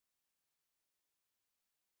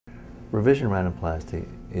Revision rhinoplasty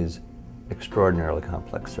is extraordinarily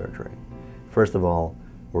complex surgery. First of all,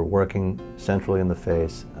 we're working centrally in the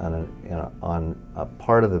face on a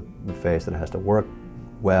part of the face that has to work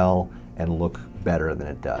well and look better than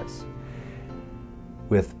it does.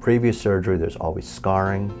 With previous surgery, there's always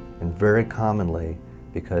scarring, and very commonly,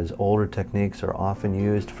 because older techniques are often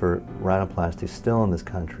used for rhinoplasty still in this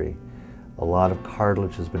country, a lot of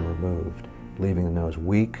cartilage has been removed, leaving the nose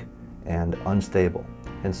weak and unstable.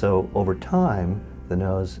 And so over time,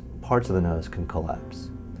 parts of the nose can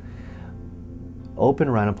collapse. Open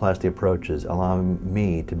rhinoplasty approaches allow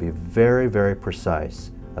me to be very, very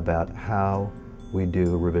precise about how we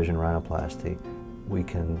do revision rhinoplasty. We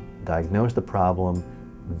can diagnose the problem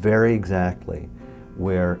very exactly,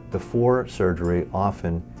 where before surgery,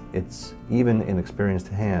 often it's, even in experienced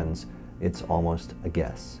hands, it's almost a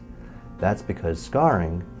guess. That's because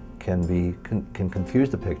scarring can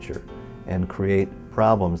confuse the picture and create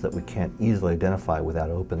problems that we can't easily identify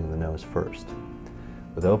without opening the nose first.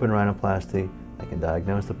 With open rhinoplasty, I can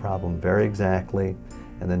diagnose the problem very exactly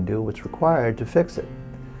and then do what's required to fix it.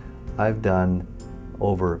 I've done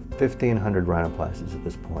over 1,500 rhinoplasties at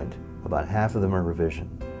this point. About half of them are revision.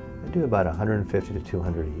 I do about 150 to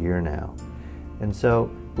 200 a year now. And so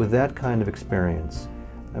with that kind of experience,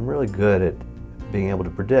 I'm really good at being able to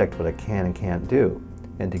predict what I can and can't do,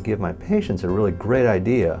 and to give my patients a really great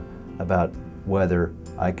idea about whether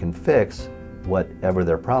I can fix whatever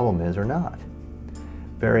their problem is or not.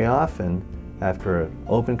 Very often, after an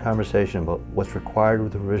open conversation about what's required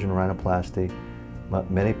with the revision rhinoplasty,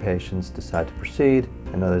 many patients decide to proceed,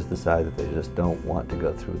 and others decide that they just don't want to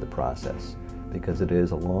go through the process because it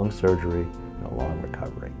is a long surgery and a long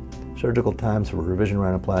recovery. Surgical times for revision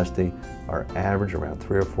rhinoplasty are average around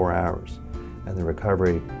 3 or 4 hours, and the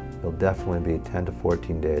recovery will definitely be 10 to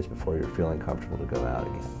 14 days before you're feeling comfortable to go out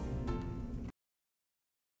again.